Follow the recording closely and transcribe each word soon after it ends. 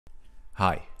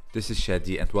Hi, this is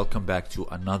Shadi and welcome back to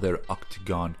another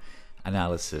Octagon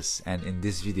analysis. And in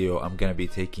this video I'm going to be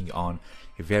taking on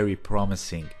a very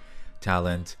promising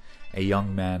talent, a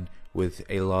young man with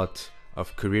a lot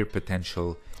of career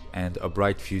potential and a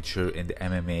bright future in the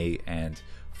MMA and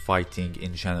fighting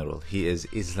in general. He is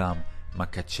Islam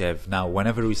Makhachev. Now,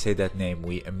 whenever we say that name,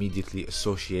 we immediately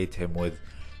associate him with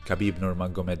Khabib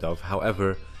Nurmagomedov.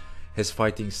 However, his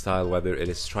fighting style, whether it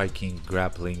is striking,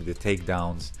 grappling, the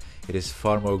takedowns, it is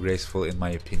far more graceful in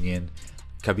my opinion.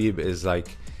 Khabib is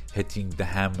like hitting the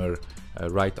hammer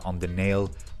right on the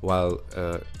nail, while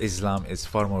Islam is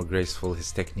far more graceful.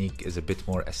 His technique is a bit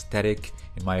more aesthetic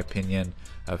in my opinion,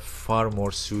 far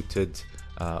more suited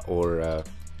or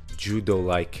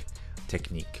judo-like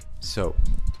technique. So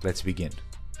let's begin.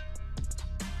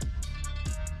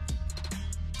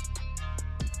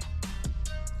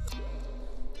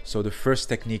 So the first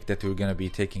technique that we're going to be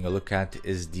taking a look at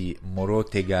is the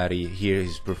morotegari. Here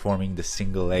he's performing the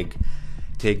single leg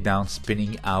takedown,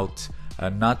 spinning out,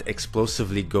 not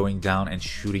explosively going down and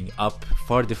shooting up,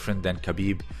 far different than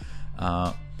Khabib.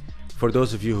 For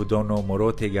those of you who don't know,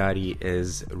 morotegari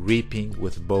is reaping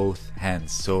with both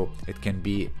hands. So it can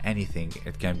be anything.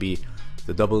 It can be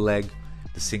the double leg,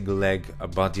 the single leg, a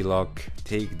body lock,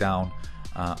 takedown.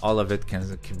 All of it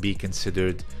can be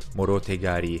considered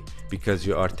morotegari because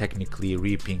you are technically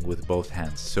reaping with both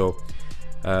hands. So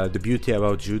the beauty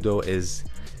about judo is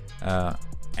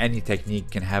any technique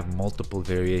can have multiple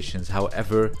variations.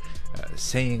 However,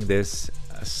 saying this,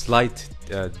 a slight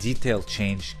detail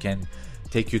change can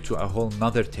take you to a whole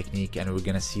nother technique, and we're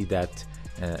gonna see that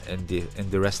in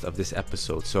the rest of this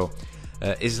episode. So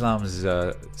Islam's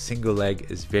single leg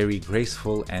is very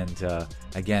graceful and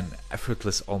again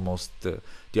effortless almost.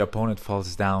 The opponent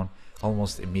falls down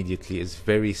almost immediately. It's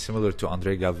very similar to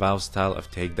Andre Galvao's style of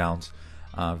takedowns,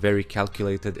 very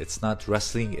calculated. It's not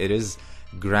wrestling, it is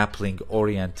grappling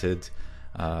oriented,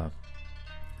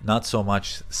 not so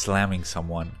much slamming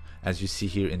someone as you see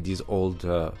here in these old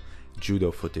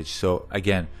judo footage. So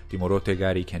again, the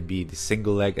morotegari can be the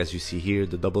single leg as you see here,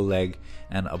 the double leg,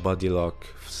 and a body lock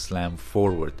slam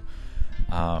forward.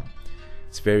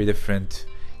 It's very different,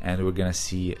 and we're gonna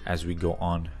see as we go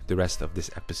on the rest of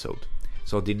this episode.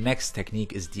 So the next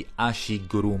technique is the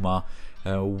ashiguruma.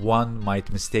 One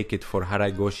might mistake it for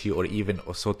haraigoshi or even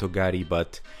osotogari,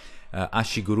 but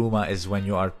ashiguruma is when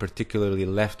you are particularly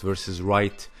left versus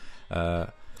right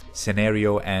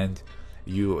scenario, and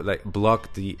you like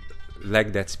block the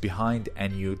leg that's behind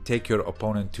and you take your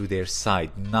opponent to their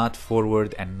side, not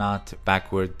forward and not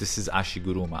backward. This is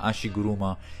ashiguruma.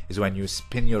 Ashiguruma is when you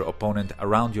spin your opponent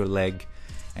around your leg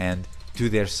and to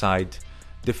their side,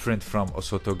 different from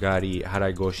osotogari,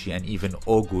 haraigoshi, and even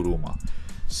oguruma.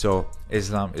 So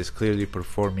Islam is clearly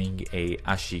performing a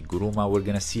ashiguruma. We're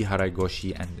gonna see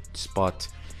haraigoshi and spot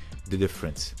the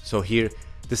difference. So here,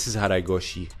 this is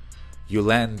haraigoshi. You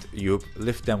land, you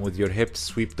lift them with your hips,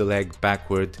 sweep the leg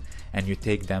backward, and you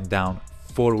take them down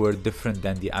forward, different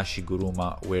than the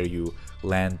ashiguruma where you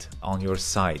land on your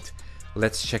side.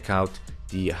 Let's check out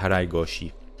the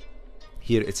haraigoshi.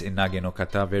 Here it's in nage no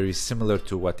kata, very similar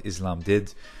to what Islam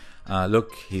did.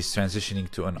 Look, he's transitioning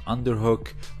to an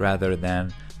underhook rather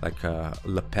than like a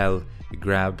lapel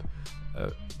grab,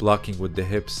 blocking with the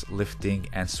hips, lifting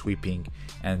and sweeping,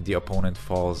 and the opponent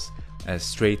falls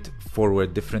straight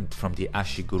forward, different from the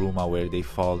ashiguruma where they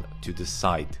fall to the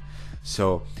side.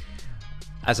 So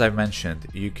as I mentioned,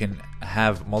 you can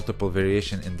have multiple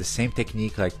variation in the same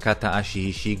technique, like kata ashi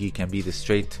hishigi can be the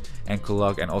straight ankle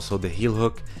lock and also the heel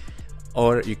hook,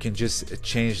 or you can just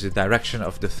change the direction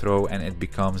of the throw and it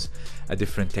becomes a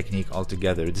different technique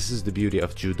altogether. This is the beauty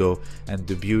of judo and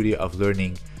the beauty of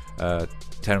learning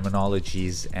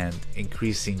terminologies and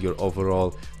increasing your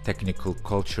overall technical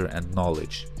culture and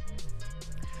knowledge.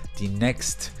 The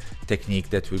next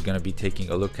technique that we're going to be taking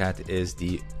a look at is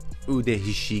the ude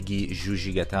hishigi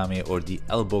jujigatame, or the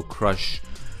elbow crush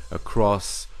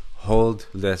cross hold.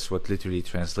 That's what literally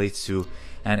translates to,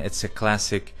 and it's a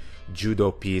classic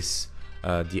judo piece,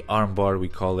 the armbar we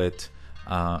call it.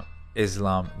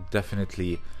 Islam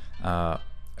definitely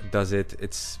does it.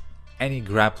 It's any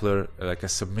grappler, like a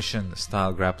submission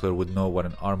style grappler, would know what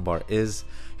an armbar is.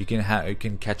 You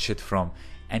can catch it from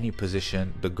any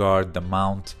position, the guard, the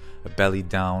mount, belly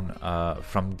down,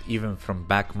 even from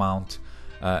back mount.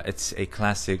 It's a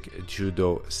classic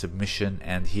judo submission,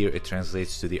 and here it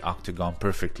translates to the octagon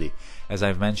perfectly. As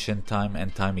I've mentioned time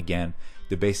and time again,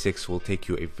 the basics will take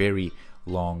you a very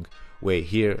long way.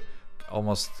 Here,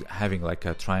 almost having like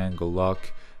a triangle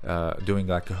lock, doing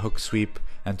like a hook sweep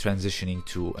and transitioning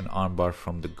to an armbar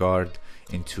from the guard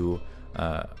into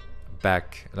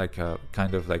back, like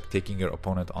kind of like taking your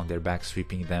opponent on their back,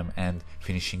 sweeping them, and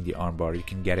finishing the armbar. You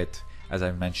can get it, as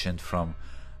I mentioned, from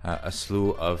a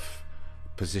slew of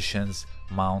positions: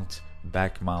 mount,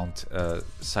 back mount,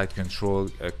 side control,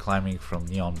 climbing from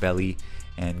knee on belly,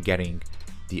 and getting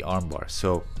the armbar.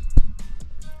 So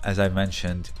as I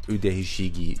mentioned, ude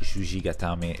hishigi, shuji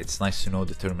gatame. It's nice to know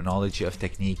the terminology of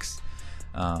techniques.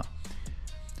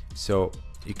 So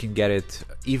you can get it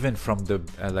even from the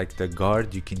like the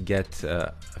guard. You can get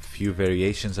a few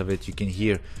variations of it. You can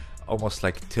hear almost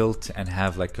like tilt and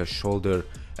have like a shoulder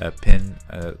pin,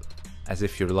 as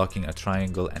if you're locking a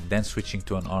triangle and then switching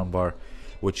to an armbar,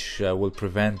 which will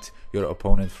prevent your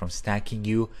opponent from stacking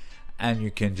you. And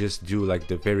you can just do like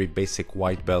the very basic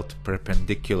white belt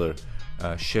perpendicular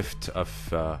shift of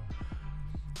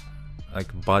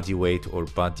like body weight or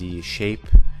body shape,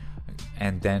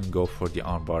 and then go for the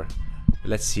armbar.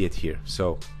 Let's see it here.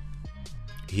 So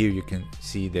here you can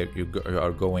see that you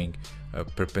are going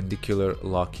perpendicular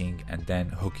locking, and then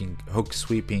hook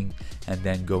sweeping, and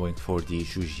then going for the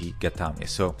juji gatame.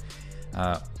 So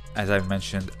as I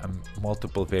mentioned,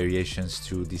 multiple variations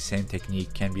to the same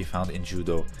technique can be found in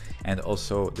judo, and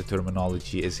also the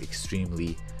terminology is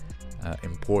extremely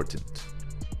important.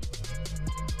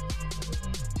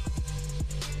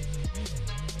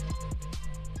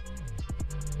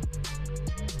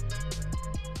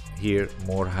 Here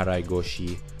more harai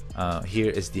goshi. Here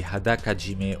is the hadaka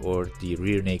jime, or the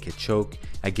rear naked choke.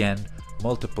 Again,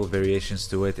 multiple variations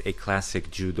to it, a classic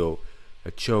judo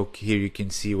choke. Here you can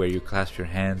see where you clasp your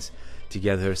hands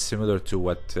together, similar to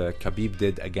what Khabib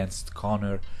did against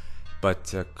Conor, but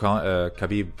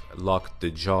Khabib locked the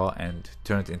jaw and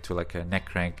turned into like a neck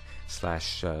crank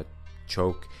slash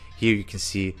choke. Here you can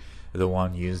see the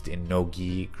one used in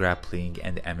no-gi, grappling,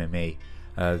 and MMA.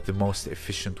 The most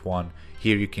efficient one.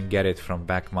 Here you can get it from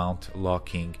back mount,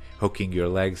 locking, hooking your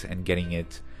legs, and getting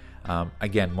it.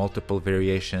 Again, multiple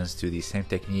variations to the same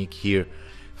technique. Here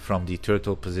from the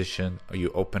turtle position, you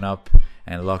open up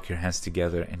and lock your hands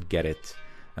together and get it.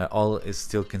 All is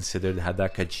still considered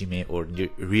hadaka jime, or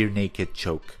rear naked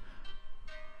choke.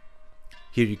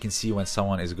 Here you can see when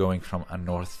someone is going from a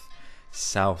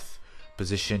north-south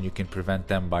position, you can prevent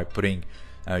them by putting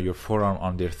your forearm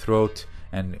on their throat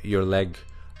and your leg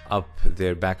up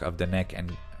their back of the neck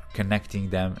and connecting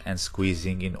them and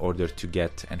squeezing in order to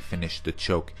get and finish the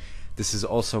choke. This is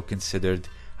also considered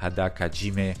hadaka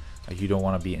jime. You don't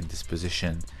want to be in this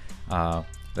position.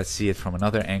 Let's see it from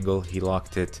another angle. He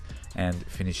locked it and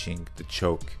finishing the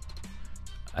choke,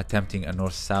 attempting a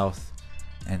north-south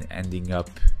and ending up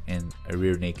in a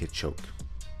rear naked choke,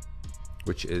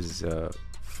 which is a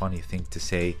funny thing to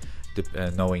say,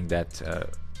 knowing that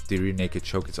the rear naked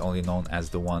choke is only known as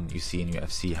the one you see in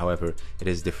UFC. However, it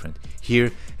is different.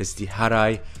 Here is the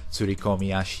harai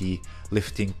tsurikomiyashi,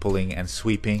 lifting, pulling, and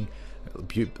sweeping.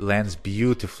 Lands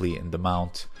beautifully in the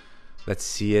mount. Let's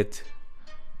see it.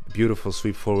 Beautiful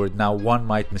sweep forward. Now one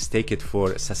might mistake it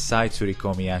for sasai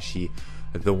tsurikomiyashi,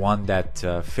 the one that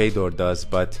Fedor does,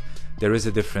 but there is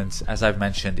a difference. As I've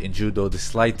mentioned, in judo, the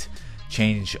slight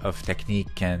change of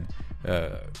technique can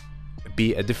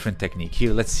be a different technique.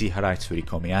 Here, let's see harai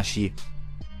tsurikomiyashi.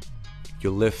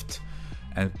 You lift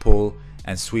and pull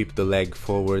and sweep the leg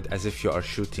forward as if you are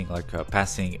shooting, like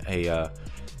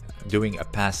doing a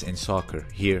pass in soccer.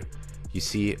 Here you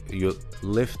see you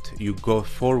lift, you go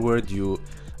forward, you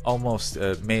almost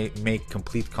make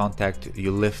complete contact,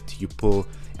 you lift, you pull,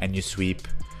 and you sweep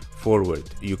forward.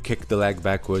 You kick the leg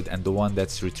backward, and the one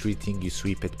that's retreating, you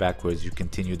sweep it backwards, you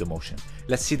continue the motion.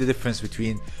 Let's see the difference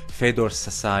between Fedor's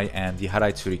sasai and the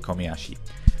harai tsurikomiyashi.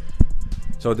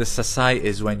 So the sasai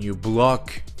is when you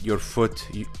block your foot.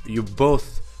 You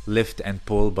both lift and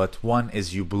pull, but one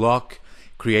is you block,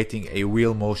 creating a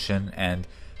wheel motion and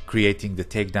creating the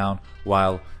takedown,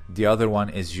 while the other one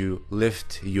is you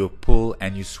lift, you pull,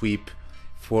 and you sweep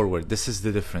forward. This is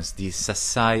the difference. The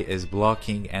sasai is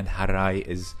blocking and harai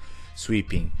is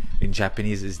sweeping. In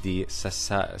Japanese is the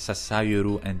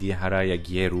sasayuru and the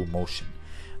harayagieru motion.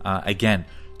 Again,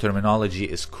 terminology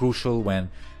is crucial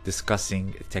when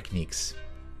discussing techniques.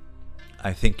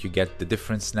 I think you get the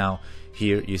difference now.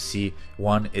 Here you see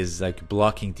one is like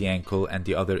blocking the ankle and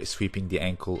the other is sweeping the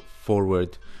ankle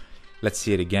forward. Let's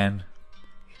see it again.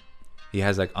 He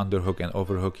has like underhook and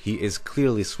overhook. He is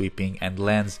clearly sweeping and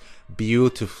lands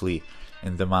beautifully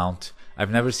in the mount. I've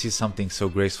never seen something so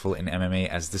graceful in MMA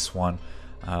as this one.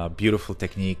 Beautiful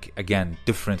technique. Again,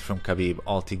 different from Khabib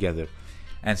altogether.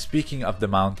 And speaking of the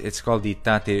mount, it's called the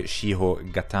tate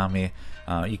shiho gatame.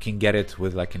 You can get it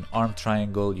with like an arm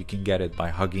triangle. You can get it by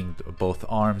hugging both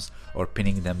arms or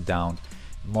pinning them down.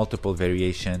 Multiple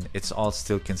variation. It's all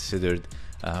still considered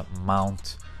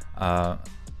mount.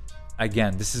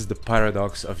 Again, this is the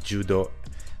paradox of judo.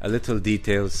 A little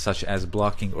details such as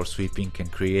blocking or sweeping can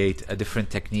create a different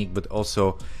technique, but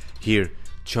also here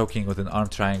choking with an arm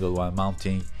triangle while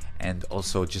mounting, and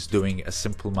also just doing a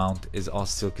simple mount is all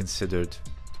still considered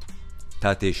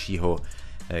tate shiho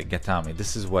gatame.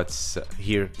 This is what's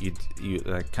here. You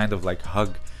kind of like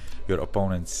hug your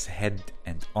opponent's head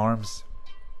and arms,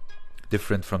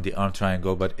 different from the arm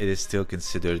triangle, but it is still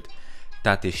considered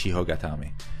tate shiho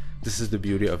gatame. This is the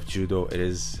beauty of judo. It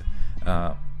is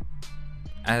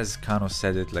as Kano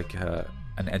said it, like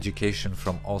an education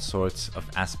from all sorts of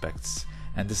aspects,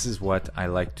 and this is what I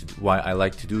like to do, why I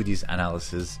like to do these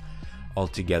analyses all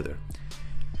together.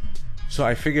 So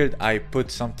I figured I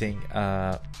put something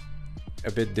a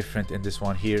bit different in this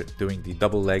one here, doing the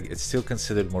double leg. It's still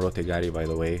considered morotegari, by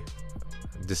the way,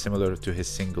 dissimilar to his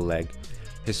single leg.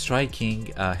 His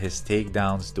striking, his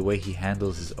takedowns, the way he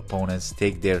handles his opponents,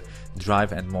 take their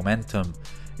drive and momentum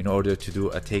in order to do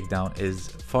a takedown is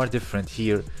far different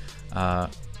here.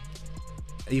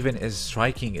 Even his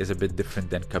striking is a bit different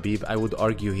than Khabib. I would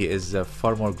argue he is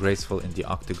far more graceful in the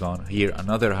octagon. Here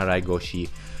another harai goshi,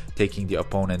 taking the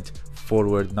opponent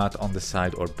forward, not on the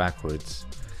side or backwards.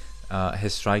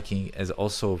 His striking is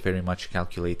also very much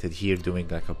calculated here, doing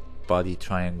like a body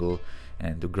triangle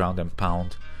and the ground and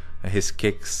pound. His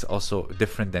kicks also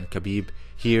different than Khabib.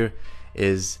 Here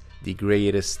is the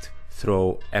greatest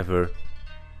throw ever,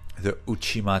 the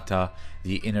uchimata,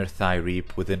 the inner thigh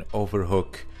reap with an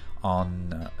overhook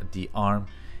on the arm.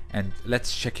 And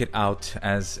let's check it out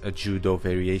as a judo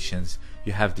variations.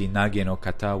 You have the nage no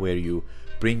kata, where you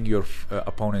bring your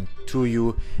opponent to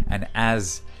you, and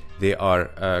as they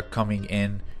are coming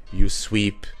in, you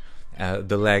sweep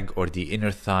the leg or the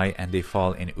inner thigh and they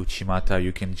fall in uchimata.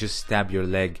 You can just stab your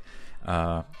leg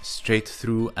straight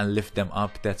through and lift them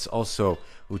up. That's also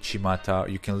uchimata.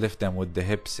 You can lift them with the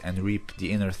hips and reap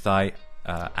the inner thigh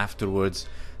afterwards.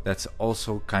 That's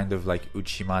also kind of like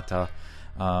uchimata.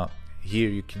 Here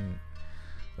you can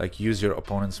like use your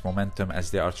opponent's momentum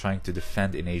as they are trying to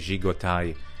defend in a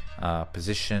jigotai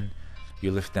position.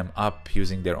 You lift them up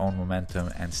using their own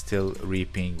momentum and still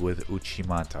reaping with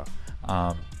uchimata.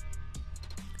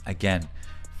 Again,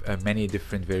 many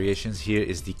different variations. Here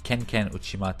is the kenken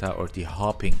uchimata, or the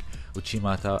hopping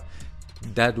uchimata.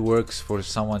 That works for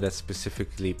someone that's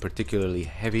specifically particularly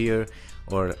heavier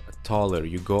or taller.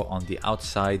 You go on the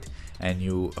outside and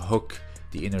you hook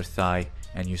the inner thigh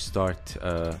and you start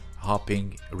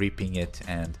hopping, reaping it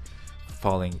and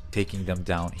falling, taking them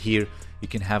down. Here you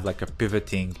can have like a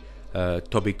pivoting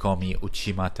tobikomi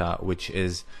uchimata, which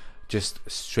is just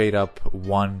straight up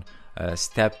one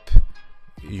step.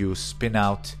 You spin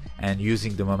out and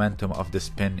using the momentum of the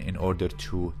spin in order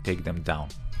to take them down.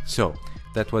 So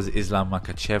that was Islam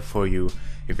Makhachev for you,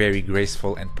 a very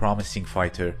graceful and promising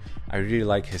fighter. I really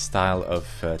like his style of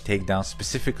takedown,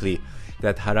 specifically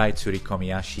that harai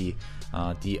tsurikomiyashi,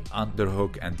 the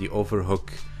underhook and the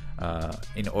overhook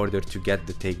in order to get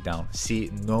the takedown. See,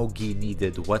 no gi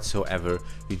needed whatsoever.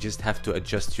 You just have to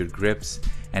adjust your grips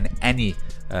and any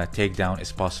takedown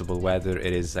is possible, whether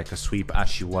it is like a sweep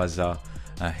ashiwaza,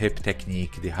 hip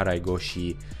technique, the harai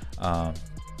goshi,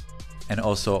 and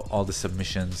also all the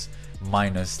submissions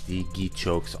minus the gi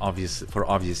chokes, for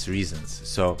obvious reasons.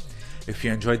 So if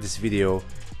you enjoyed this video,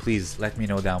 please let me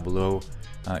know down below.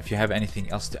 If you have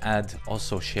anything else to add,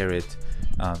 also share it.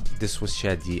 This was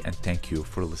Shadi, and thank you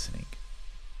for listening.